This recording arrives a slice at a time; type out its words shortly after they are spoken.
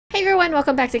everyone,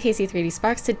 welcome back to KC3D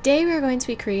Sparks. Today we are going to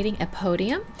be creating a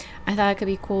podium. I thought it could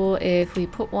be cool if we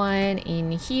put one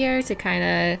in here to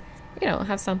kind of,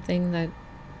 have something that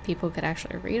people could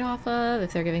actually read off of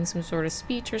if they're giving some sort of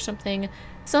speech or something.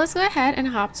 So let's go ahead and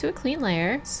hop to a clean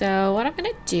layer. So what I'm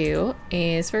going to do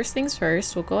is, first things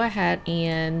first, we'll go ahead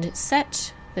and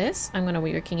set this. I'm going to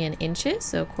be working in inches,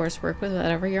 so of course work with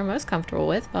whatever you're most comfortable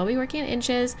with. But I'll be working in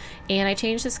inches, and I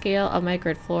changed the scale of my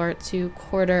grid floor to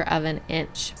 1/4 of an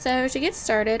inch. So to get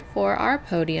started for our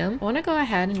podium, I want to go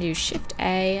ahead and do Shift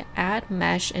A, add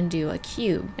mesh, and do a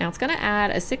cube. Now it's going to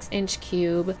add a 6-inch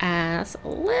cube as a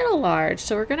little large,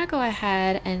 so we're going to go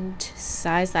ahead and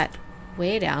size that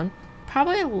way down,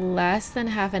 probably less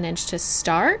than 1/2 inch to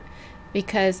start,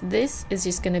 because this is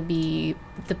just going to be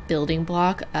the building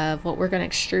block of what we're going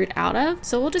to extrude out of.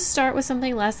 So we'll just start with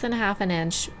something less than 1/2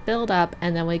 inch, build up,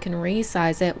 and then we can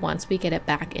resize it once we get it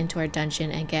back into our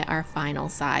dungeon and get our final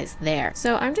size there.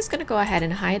 So I'm just going to go ahead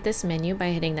and hide this menu by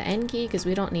hitting the N key, because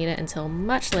we don't need it until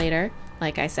much later,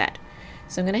 like I said.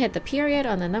 So I'm going to hit the period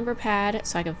on the number pad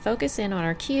so I can focus in on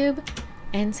our cube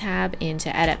and tab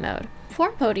into edit mode.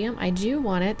 For podium, I do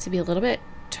want it to be a little bit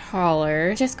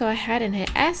taller. Just go ahead and hit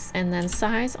S and then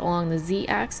size along the Z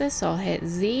axis. So I'll hit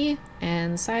Z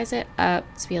and size it up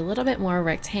to be a little bit more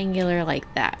rectangular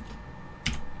like that.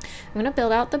 I'm going to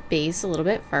build out the base a little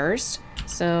bit first.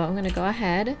 So I'm going to go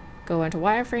ahead, go into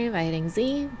wireframe by hitting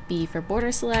Z, B for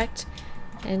border select,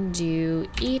 and do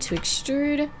E to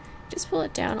extrude. Just pull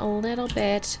it down a little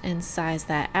bit and size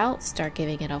that out. Start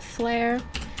giving it a flare.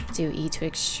 Do E to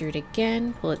extrude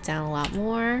again, pull it down a lot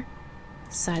more.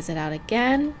 Size it out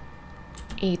again,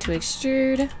 E to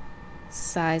extrude,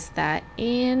 size that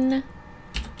in,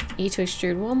 E to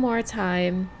extrude one more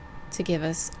time to give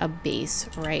us a base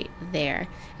right there.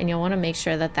 And you'll want to make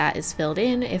sure that that is filled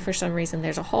in. If for some reason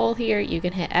there's a hole here, you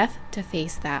can hit F to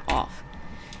face that off.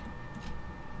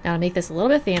 Now to make this a little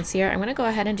bit fancier, I'm going to go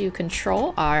ahead and do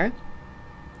Control R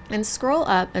and scroll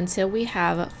up until we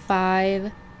have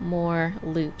 5 more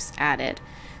loops added.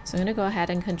 So I'm going to go ahead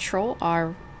and Control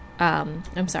R,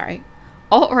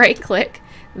 Alt right click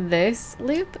this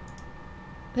loop,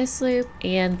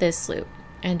 and this loop,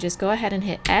 and just go ahead and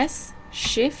hit S,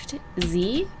 Shift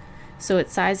Z, so it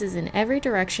sizes in every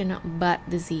direction but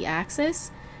the Z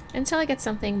axis until I get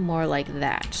something more like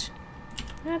that.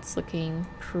 That's looking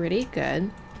pretty good.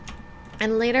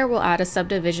 And later we'll add a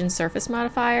subdivision surface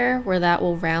modifier where that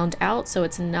will round out so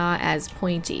it's not as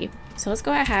pointy. So let's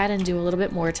go ahead and do a little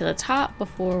bit more to the top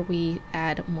before we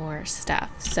add more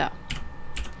stuff. So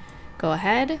go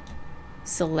ahead,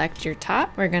 select your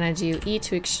top. We're gonna do E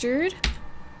to extrude.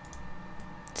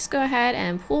 Just go ahead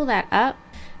and pull that up.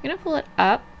 I'm gonna pull it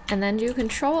up and then do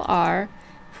Control R,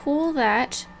 pull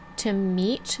that to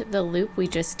meet the loop we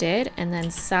just did, and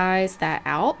then size that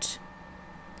out.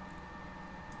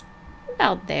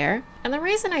 About there. And the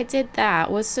reason I did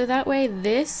that was so that way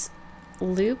this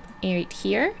loop right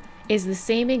here is the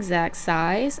same exact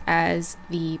size as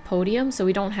the podium, so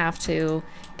we don't have to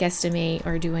guesstimate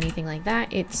or do anything like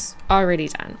that. It's already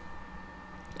done.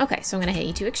 Okay, so I'm going to hit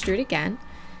E to extrude again.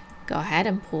 Go ahead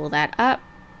and pull that up,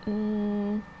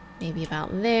 maybe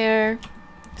about there.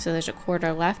 So there's a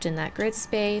 1/4 left in that grid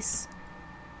space.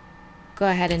 Go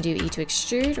ahead and do E to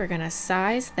extrude. We're going to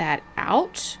size that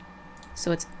out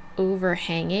so it's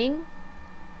overhanging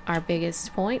our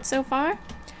biggest point so far.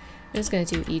 I'm just going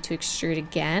to do E to extrude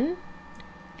again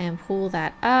and pull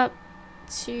that up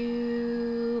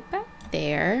to about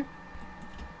there.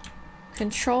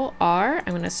 Control R,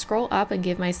 I'm going to scroll up and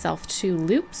give myself 2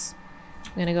 loops.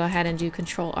 I'm going to go ahead and do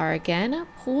Control R again,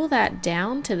 pull that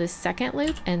down to the second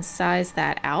loop and size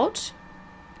that out.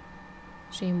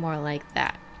 Should be more like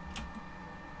that.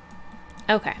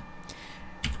 Okay.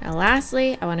 Now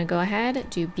lastly, I want to go ahead,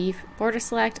 do B border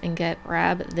select and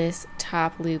grab this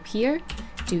top loop here.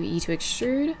 Do E to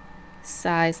extrude,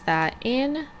 size that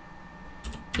in,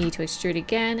 E to extrude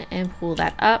again, and pull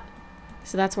that up.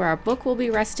 So that's where our book will be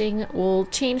resting. We'll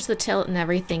change the tilt and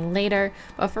everything later,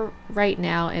 but for right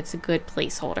now, it's a good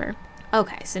placeholder.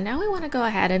 Okay, so now we want to go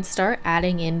ahead and start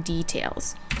adding in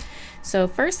details. So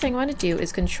first thing I want to do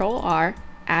is Control R,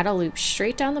 add a loop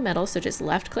straight down the middle, so just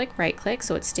left click, right click,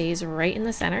 so it stays right in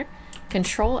the center.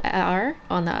 Control R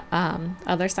on the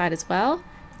other side as well.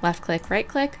 Left click, right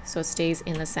click, so it stays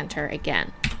in the center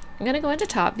again. I'm going to go into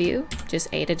top view, just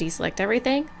A to deselect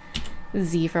everything,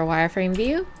 Z for wireframe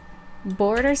view,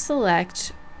 border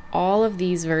select all of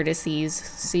these vertices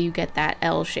so you get that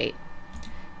L shape.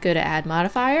 Go to add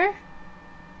modifier.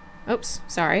 Oops,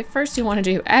 sorry. First you want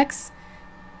to do X,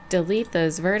 delete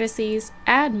those vertices,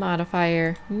 add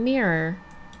modifier, mirror,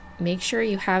 make sure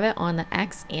you have it on the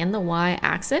X and the Y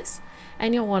axis,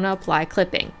 and you'll want to apply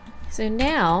clipping. So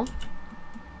now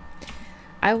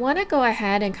I want to go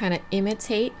ahead and kind of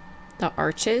imitate the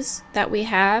arches that we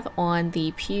have on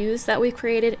the pews that we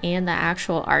created and the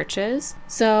actual arches.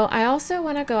 So I also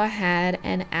want to go ahead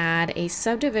and add a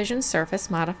subdivision surface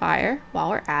modifier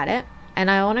while we're at it. And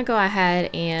I want to go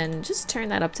ahead and just turn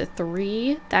that up to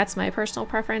 3. That's my personal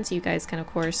preference. You guys can, of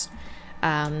course,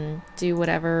 do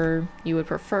whatever you would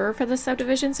prefer for the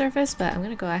subdivision surface, but I'm going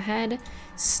to go ahead,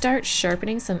 start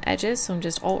sharpening some edges. So I'm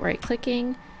just alt-right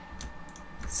clicking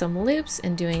some loops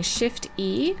and doing Shift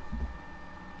E.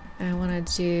 I want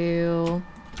to do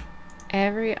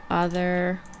every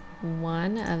other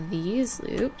one of these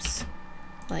loops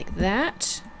like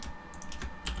that.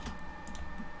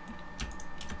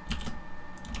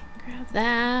 Grab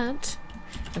that.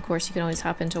 Of course, you can always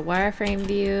hop into wireframe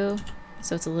view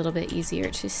so it's a little bit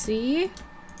easier to see.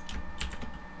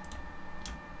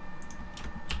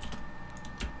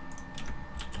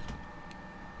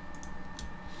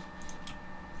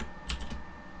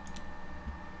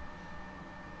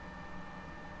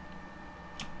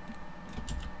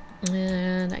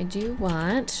 And I do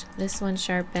want this one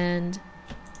sharpened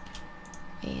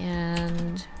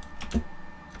and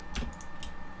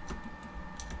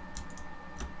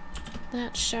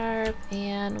that sharp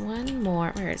and one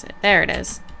more. Where is it? There it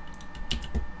is.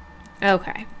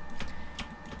 Okay.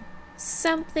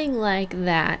 Something like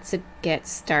that to get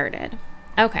started.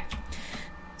 Okay.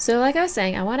 So like I was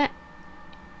saying, I want to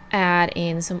add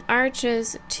in some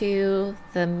arches to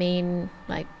the main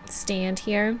like stand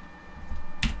here,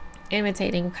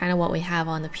 imitating kind of what we have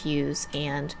on the pews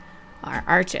and our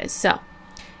arches. So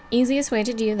easiest way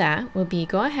to do that will be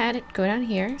go ahead, go down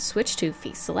here, switch to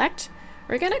face select.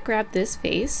 We're gonna grab this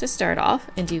face to start off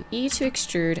and do E to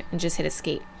extrude and just hit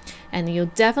escape. And you'll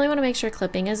definitely want to make sure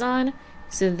clipping is on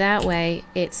so that way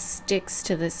it sticks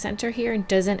to the center here and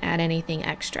doesn't add anything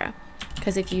extra.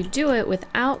 Because if you do it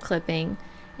without clipping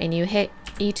and you hit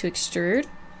E to extrude,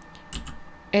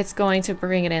 it's going to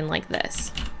bring it in like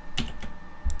this.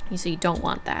 So you don't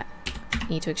want that.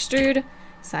 E to extrude,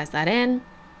 size that in,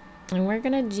 and we're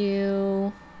gonna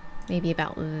do maybe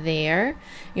about there.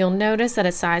 You'll notice that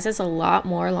it sizes a lot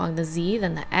more along the Z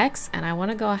than the X, and I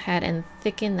want to go ahead and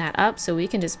thicken that up so we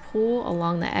can just pull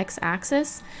along the X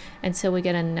axis until we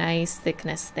get a nice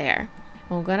thickness there.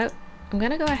 I'm gonna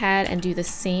go ahead and do the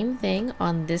same thing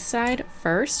on this side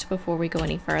first before we go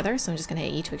any further. So I'm just gonna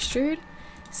hit E to extrude,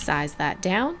 size that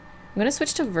down. I'm going to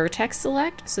switch to vertex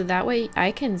select so that way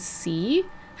I can see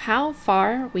how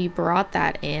far we brought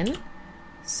that in.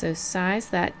 So size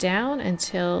that down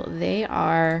until they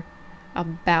are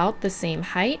about the same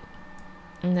height.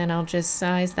 And then I'll just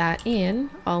size that in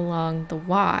along the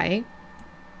Y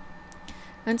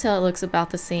until it looks about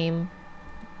the same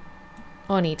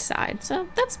on each side. So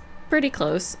that's pretty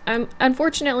close.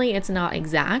 Unfortunately, it's not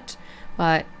exact,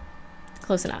 but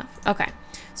close enough. Okay.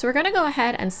 So we're going to go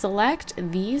ahead and select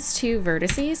these two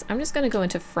vertices. I'm just going to go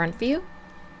into front view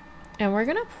and we're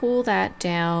going to pull that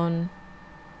down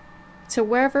to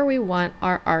wherever we want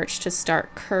our arch to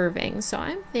start curving. So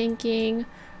I'm thinking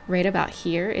right about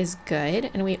here is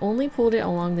good, and we only pulled it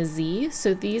along the Z,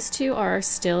 so these two are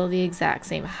still the exact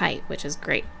same height, which is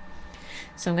great.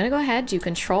 So I'm going to go ahead, do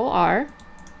Control R,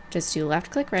 just do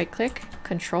left click, right click,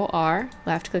 Control R,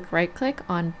 left click, right click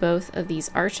on both of these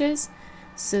arches.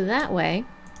 So that way,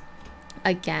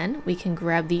 again, we can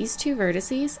grab these two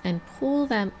vertices and pull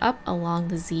them up along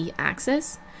the Z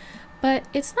axis, but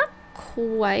it's not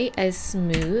quite as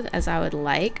smooth as I would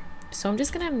like. So I'm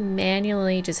just gonna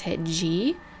manually just hit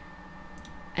G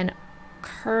and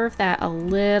curve that a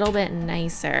little bit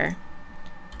nicer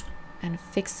and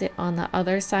fix it on the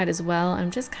other side as well.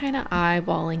 I'm just kind of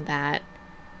eyeballing that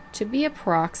to be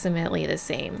approximately the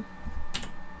same.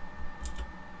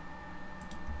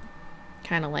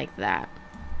 Kind of like that.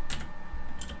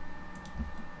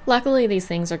 Luckily, these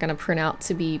things are going to print out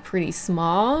to be pretty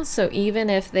small, so even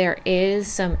if there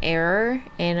is some error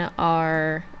in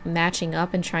our matching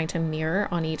up and trying to mirror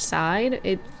on each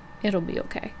side, it'll be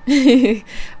okay,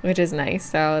 which is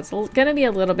nice. So it's going to be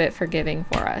a little bit forgiving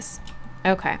for us.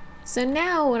 Okay, so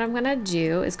now what I'm going to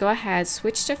do is go ahead,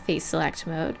 switch to face select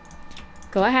mode,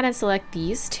 go ahead and select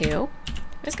these two.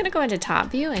 I'm just going to go into top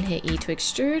view and hit E to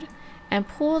extrude and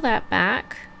pull that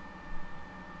back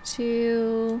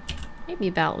to maybe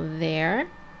about there.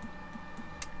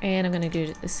 And I'm going to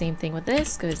do the same thing with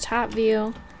this. Go to top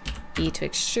view, E to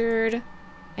extrude,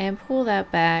 and pull that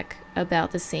back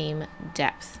about the same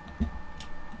depth.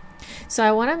 So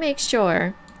I want to make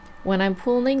sure when I'm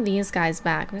pulling these guys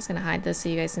back, I'm just gonna hide this so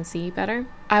you guys can see better.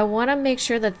 I wanna make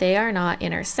sure that they are not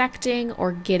intersecting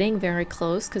or getting very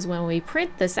close, because when we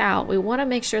print this out, we wanna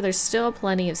make sure there's still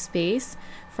plenty of space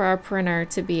for our printer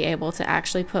to be able to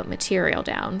actually put material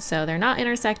down. So they're not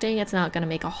intersecting, it's not gonna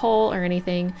make a hole or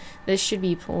anything. This should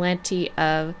be plenty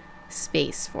of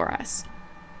space for us.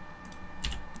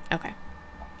 Okay.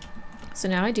 So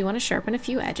now I do wanna sharpen a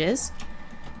few edges.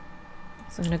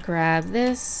 So I'm gonna grab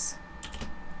this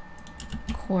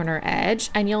corner edge,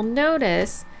 and you'll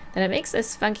notice that it makes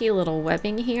this funky little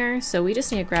webbing here, so we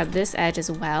just need to grab this edge as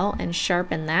well and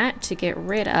sharpen that to get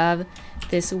rid of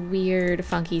this weird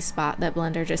funky spot that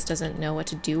Blender just doesn't know what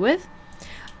to do with.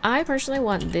 I personally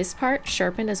want this part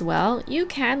sharpened as well. You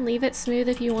can leave it smooth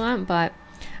if you want, but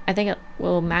I think it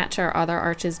will match our other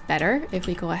arches better if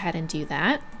we go ahead and do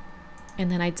that.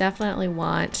 And then I definitely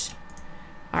want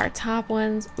our top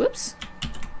ones, whoops,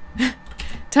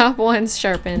 top ones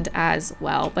sharpened as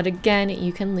well. But again,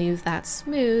 you can leave that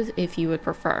smooth if you would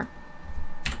prefer.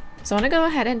 So I want to go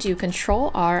ahead and do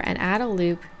Control R and add a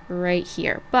loop right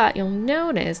here. But you'll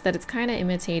notice that it's kind of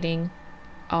imitating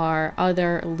our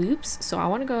other loops. So I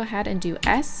want to go ahead and do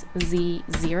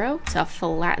SZ0 to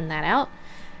flatten that out.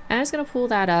 And I'm just going to pull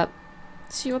that up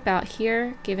to about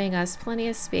here, giving us plenty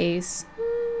of space,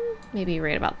 maybe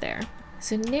right about there.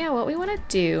 So now what we want to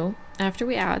do after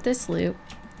we add this loop,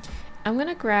 I'm going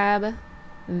to grab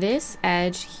this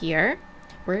edge here.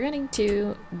 We're going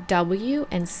to W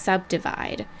and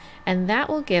subdivide, and that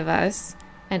will give us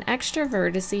an extra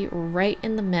vertice right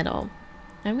in the middle.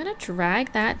 I'm going to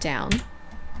drag that down,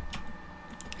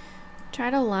 try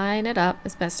to line it up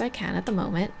as best I can at the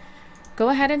moment. Go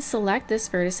ahead and select this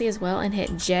vertice as well and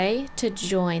hit J to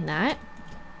join that.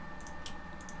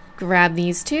 Grab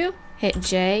these two, hit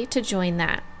J to join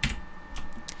that.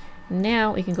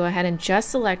 Now we can go ahead and just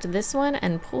select this one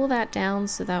and pull that down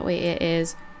so that way it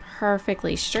is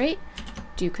perfectly straight.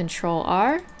 Do Control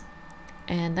R,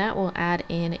 and that will add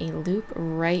in a loop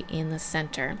right in the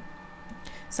center.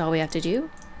 So all we have to do,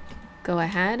 go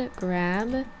ahead,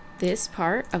 grab this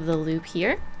part of the loop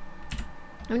here.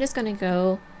 I'm just going to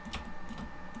go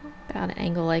about an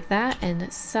angle like that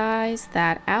and size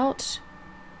that out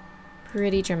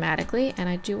pretty dramatically. And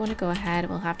I do want to go ahead,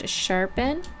 we'll have to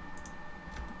sharpen.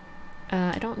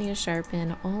 I don't need to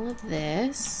sharpen all of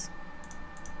this,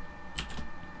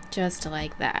 just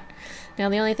like that. Now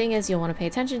the only thing is you'll want to pay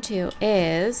attention to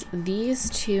is these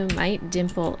two might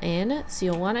dimple in, so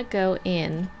you'll want to go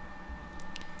in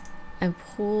and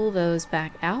pull those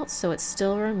back out so it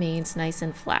still remains nice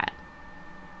and flat.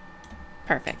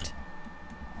 Perfect.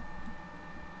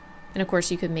 And of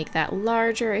course you could make that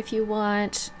larger if you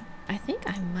want. I think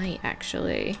I might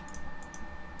actually.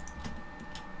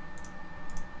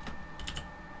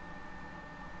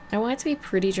 I want it to be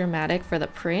pretty dramatic for the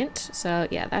print, so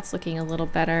yeah, that's looking a little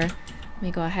better. Let me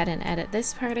go ahead and edit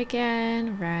this part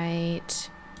again, right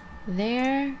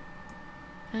there,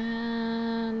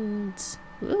 and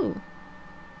ooh,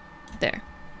 there.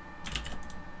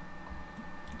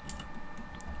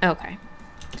 Okay,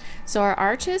 so our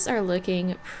arches are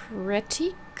looking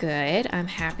pretty good. I'm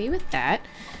happy with that.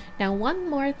 Now one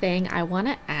more thing I want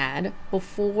to add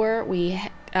before we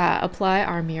apply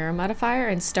our mirror modifier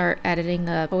and start editing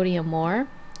the podium more.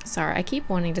 Sorry, I keep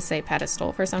wanting to say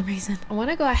pedestal for some reason. I want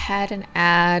to go ahead and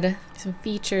add some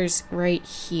features right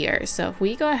here. So if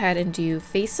we go ahead and do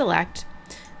face select,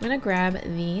 I'm going to grab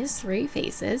these three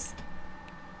faces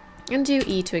and do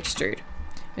E to extrude.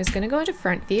 I'm just going to go into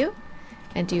front view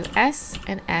and do S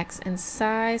and X and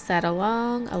size that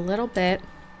along a little bit.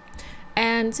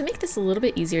 And to make this a little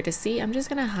bit easier to see, I'm just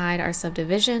going to hide our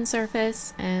subdivision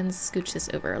surface and scooch this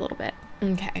over a little bit.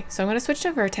 Okay, so I'm going to switch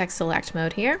to vertex select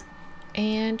mode here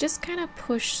and just kind of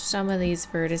push some of these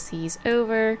vertices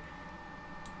over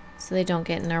so they don't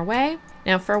get in our way.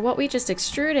 Now for what we just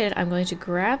extruded, I'm going to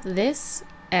grab this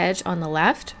edge on the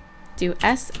left, do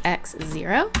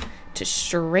SX0 to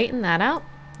straighten that out,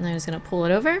 and I'm just going to pull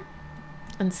it over.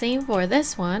 And same for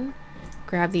this one,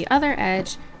 grab the other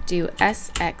edge, do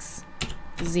SX0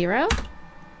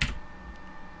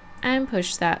 and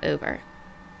push that over.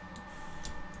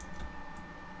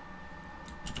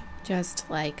 Just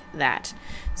like that.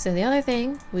 So the other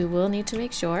thing we will need to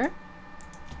make sure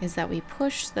is that we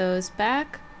push those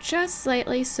back just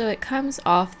slightly so it comes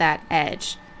off that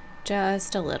edge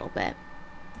just a little bit.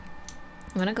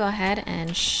 I'm going to go ahead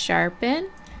and sharpen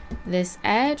this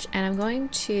edge, and I'm going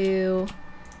to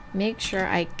make sure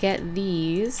I get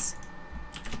these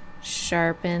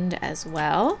sharpened as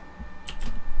well.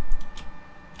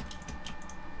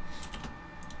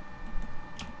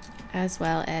 As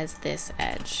well as this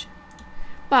edge.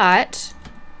 But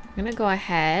I'm gonna go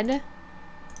ahead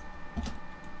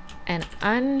and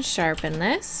unsharpen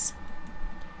this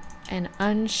and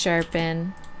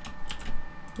unsharpen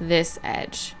this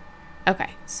edge.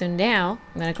 Okay, so now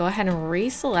I'm gonna go ahead and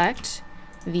reselect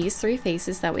these three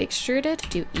faces that we extruded,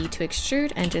 do E to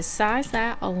extrude, and just size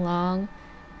that along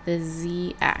the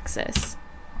Z axis.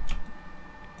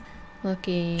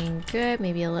 Looking good,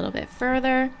 maybe a little bit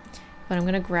further, but I'm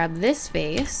gonna grab this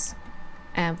face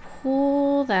and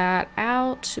pull that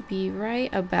out to be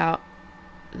right about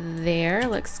there.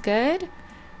 Looks good.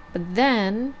 But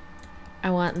then I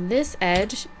want this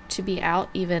edge to be out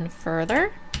even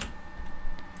further.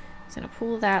 So I'm gonna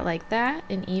pull that like that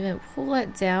and even pull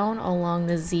it down along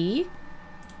the Z.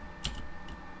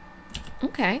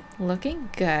 Okay, looking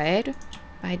good.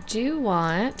 I do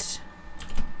want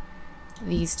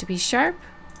these to be sharp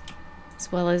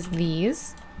as well as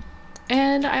these.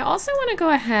 And I also want to go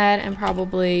ahead and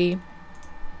probably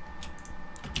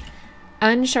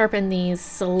unsharpen these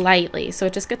slightly so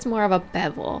it just gets more of a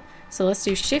bevel. So let's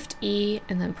do Shift E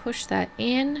and then push that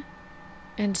in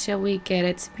until we get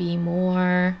it to be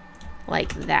more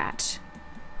like that.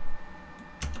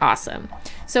 Awesome.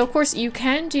 So of course you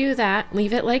can do that,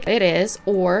 leave it like it is,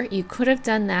 or you could have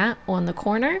done that on the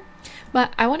corner,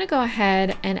 but I want to go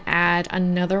ahead and add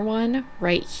another one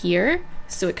right here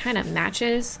so it kind of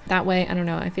matches. That way, I don't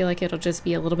know, I feel like it'll just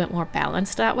be a little bit more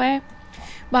balanced that way.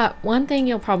 But one thing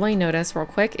you'll probably notice real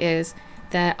quick is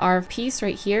that our piece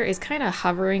right here is kind of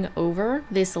hovering over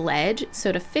this ledge.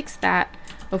 So to fix that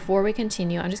before we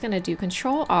continue, I'm just going to do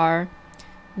Control R,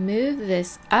 move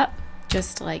this up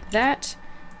just like that,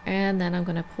 and then I'm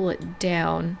going to pull it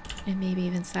down and maybe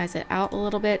even size it out a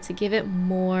little bit to give it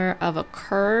more of a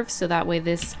curve, so that way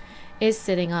this is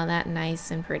sitting on that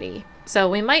nice and pretty. So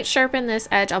we might sharpen this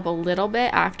edge up a little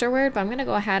bit afterward, but I'm going to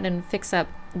go ahead and fix up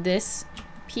this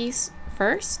piece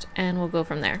first and we'll go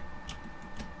from there.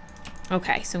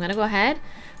 Okay, so I'm going to go ahead,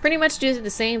 pretty much do the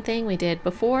same thing we did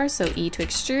before. So E to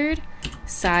extrude,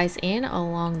 size in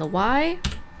along the Y,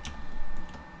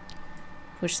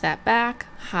 push that back,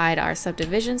 hide our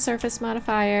subdivision surface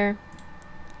modifier,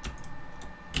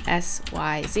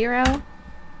 SY0,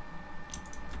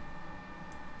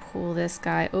 pull this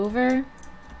guy over,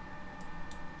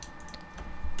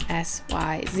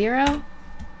 SY0,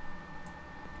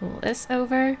 pull this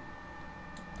over,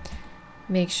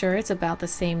 make sure it's about the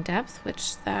same depth,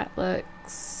 which that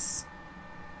looks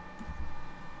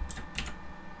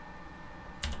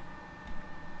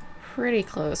pretty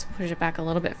close. Push it back a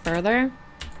little bit further.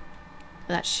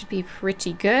 That should be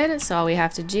pretty good. So all we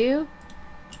have to do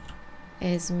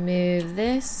is move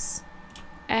this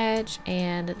edge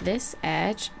and this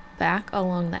edge back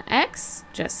along the X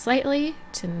just slightly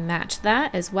to match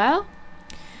that as well.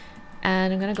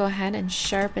 And I'm going to go ahead and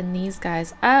sharpen these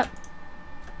guys up.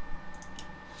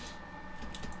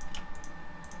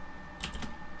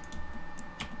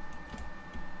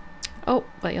 Oh,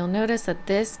 but you'll notice that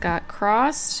this got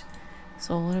crossed,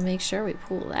 so I want to make sure we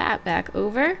pull that back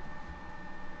over.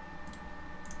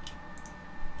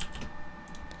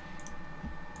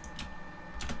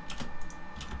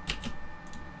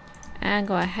 And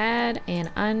go ahead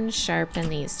and unsharpen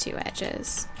these two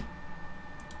edges.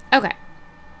 Okay,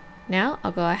 now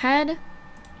I'll go ahead,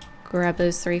 grab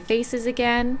those three faces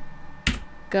again,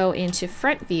 go into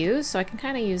front view, so I can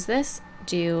kind of use this,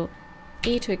 do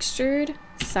E to extrude,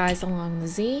 size along the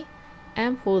Z,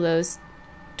 and pull those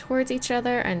towards each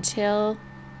other until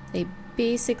they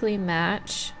basically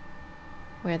match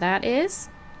where that is.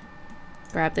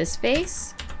 Grab this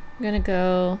face. I'm gonna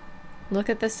go look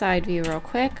at the side view real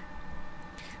quick.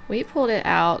 We pulled it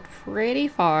out pretty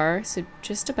far, so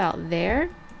just about there.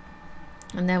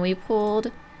 And then we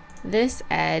pulled this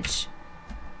edge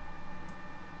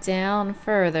down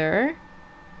further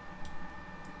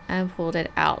and pulled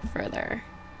it out further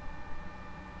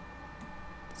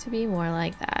to be more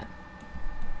like that.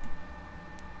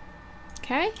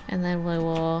 Okay, and then we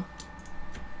will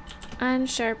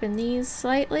unsharpen these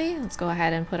slightly. Let's go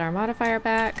ahead and put our modifier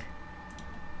back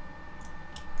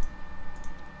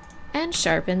and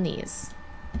sharpen these.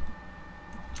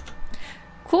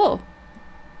 Cool.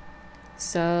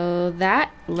 So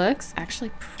that looks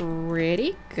actually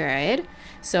pretty good.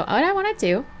 So what I want to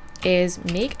do is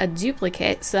make a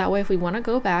duplicate, so that way if we want to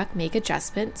go back, make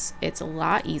adjustments, it's a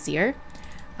lot easier.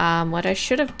 What I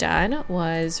should have done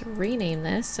was rename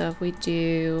this. So if we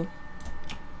do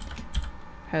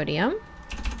Podium,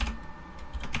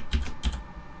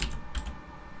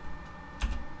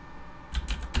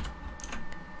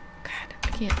 God, I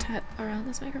can't tap around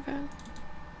this microphone.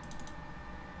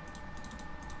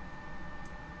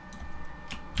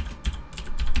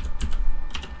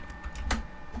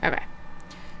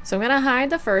 So I'm going to hide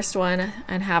the first one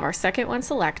and have our second one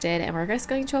selected, and we're just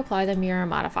going to apply the mirror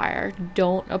modifier.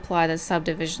 Don't apply the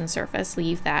subdivision surface,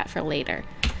 leave that for later.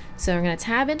 So we're going to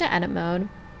tab into edit mode.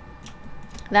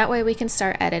 That way we can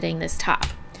start editing this top.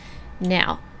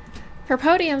 Now, for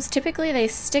podiums, typically they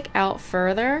stick out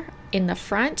further in the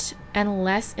front and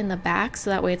less in the back, so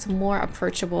that way it's more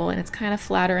approachable and it's kind of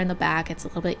flatter in the back. It's a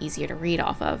little bit easier to read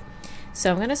off of. So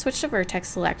I'm going to switch to vertex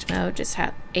select mode, just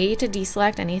have A to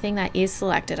deselect anything that is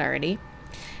selected already,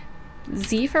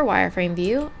 Z for wireframe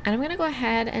view, and I'm going to go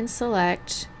ahead and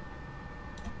select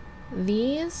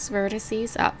these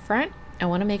vertices up front. I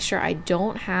want to make sure I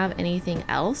don't have anything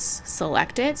else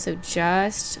selected, so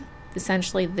just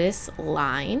essentially this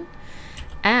line,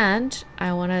 and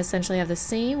I want to essentially have the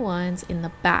same ones in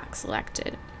the back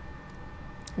selected.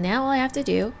 Now all I have to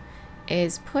do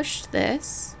is push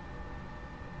this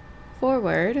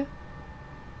forward,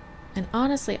 and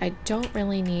honestly I don't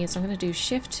really need, so I'm going to do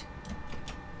shift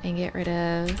and get rid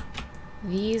of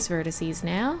these vertices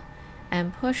now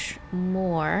and push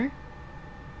more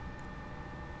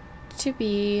to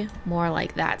be more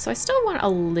like that. So I still want a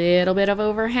little bit of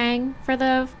overhang for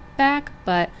the back,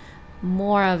 but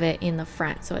more of it in the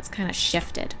front, so it's kind of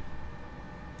shifted.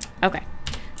 Okay,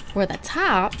 for the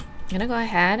top I'm gonna go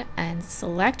ahead and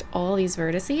select all these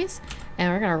vertices,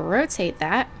 and we're gonna rotate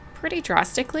that pretty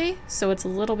drastically so it's a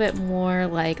little bit more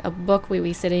like a book would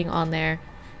be sitting on there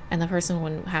and the person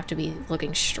wouldn't have to be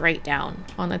looking straight down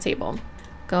on the table.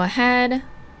 Go ahead,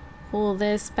 pull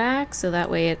this back so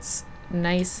that way it's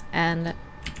nice and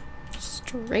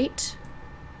straight,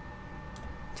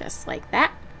 just like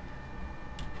that.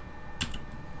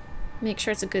 Make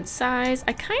sure it's a good size.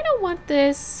 I kind of want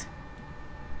this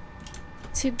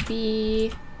to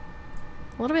be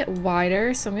a little bit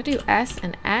wider, so I'm going to do S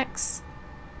and X,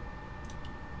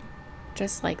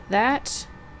 just like that.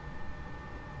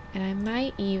 And I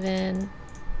might even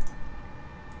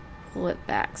pull it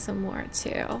back some more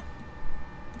too.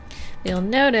 You'll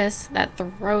notice that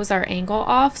throws our angle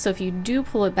off, so if you do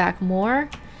pull it back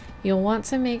more, you'll want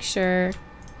to make sure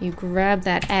you grab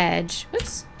that edge,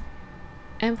 oops,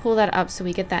 and pull that up so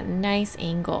we get that nice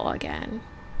angle again.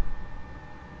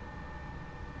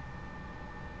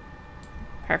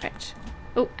 Perfect.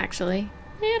 Oh, actually,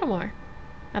 a little more.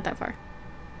 Not that far.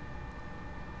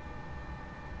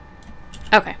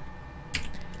 Okay.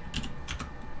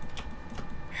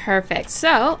 Perfect.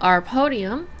 So our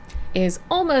podium is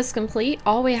almost complete.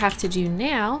 All we have to do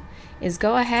now is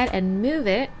go ahead and move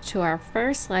it to our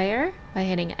first layer by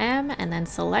hitting M and then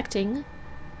selecting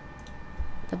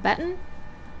the button.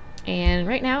 And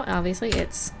right now, obviously,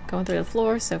 it's going through the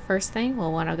floor, so first thing,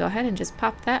 we'll want to go ahead and just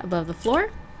pop that above the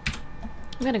floor.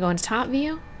 I'm going to go into top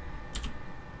view,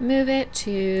 move it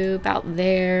to about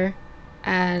there,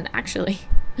 and actually,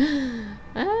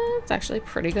 it's actually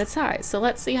pretty good size. So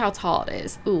let's see how tall it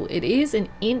is. Ooh, it is an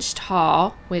inch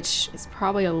tall, which is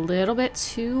probably a little bit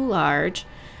too large,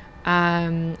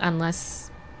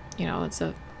 unless, you know, it's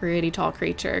a pretty tall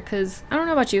creature, because I don't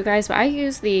know about you guys, but I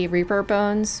use the Reaper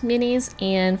Bones minis,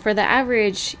 and for the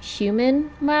average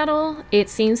human model, it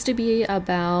seems to be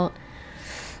about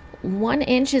 1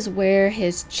 inch is where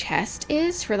his chest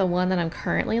is for the one that I'm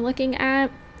currently looking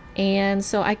at. And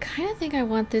so I kind of think I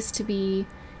want this to be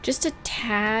just a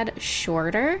tad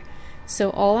shorter. So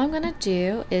all I'm gonna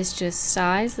do is just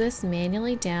size this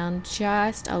manually down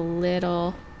just a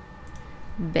little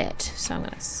bit. So I'm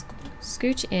gonna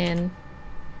scooch in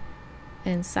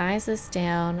and size this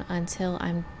down until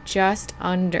I'm just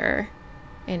under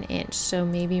 1 inch. So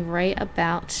maybe right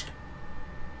about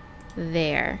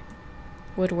there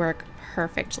would work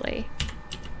perfectly.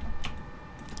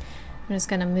 I'm just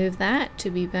gonna move that to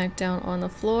be back down on the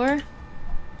floor.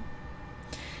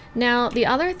 Now the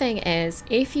other thing is,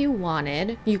 if you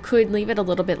wanted, you could leave it a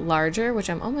little bit larger, which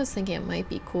I'm almost thinking it might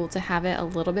be cool to have it a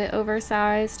little bit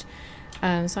oversized.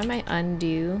 So I might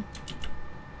undo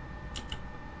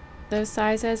those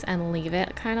sizes and leave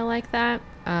it kind of like that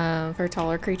for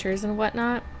taller creatures and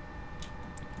whatnot.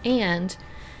 And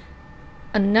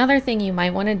another thing you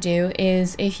might want to do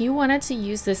is, if you wanted to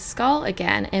use this skull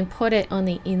again and put it on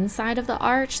the inside of the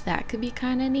arch, that could be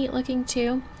kind of neat looking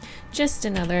too. Just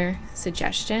another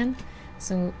suggestion.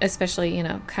 So especially, you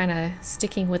know, kind of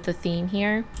sticking with the theme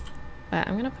here. But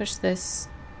I'm going to push this.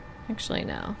 Actually,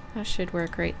 no, that should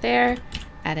work right there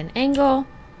at an angle.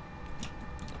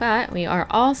 But we are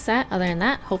all set. Other than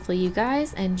that, hopefully you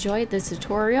guys enjoyed this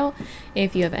tutorial.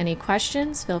 If you have any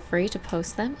questions, feel free to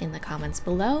post them in the comments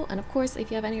below. And of course,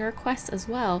 if you have any requests as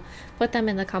well, put them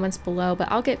in the comments below.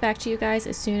 But I'll get back to you guys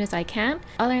as soon as I can.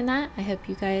 Other than that, I hope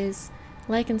you guys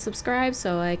like and subscribe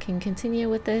so I can continue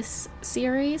with this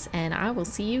series. And I will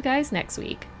see you guys next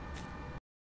week.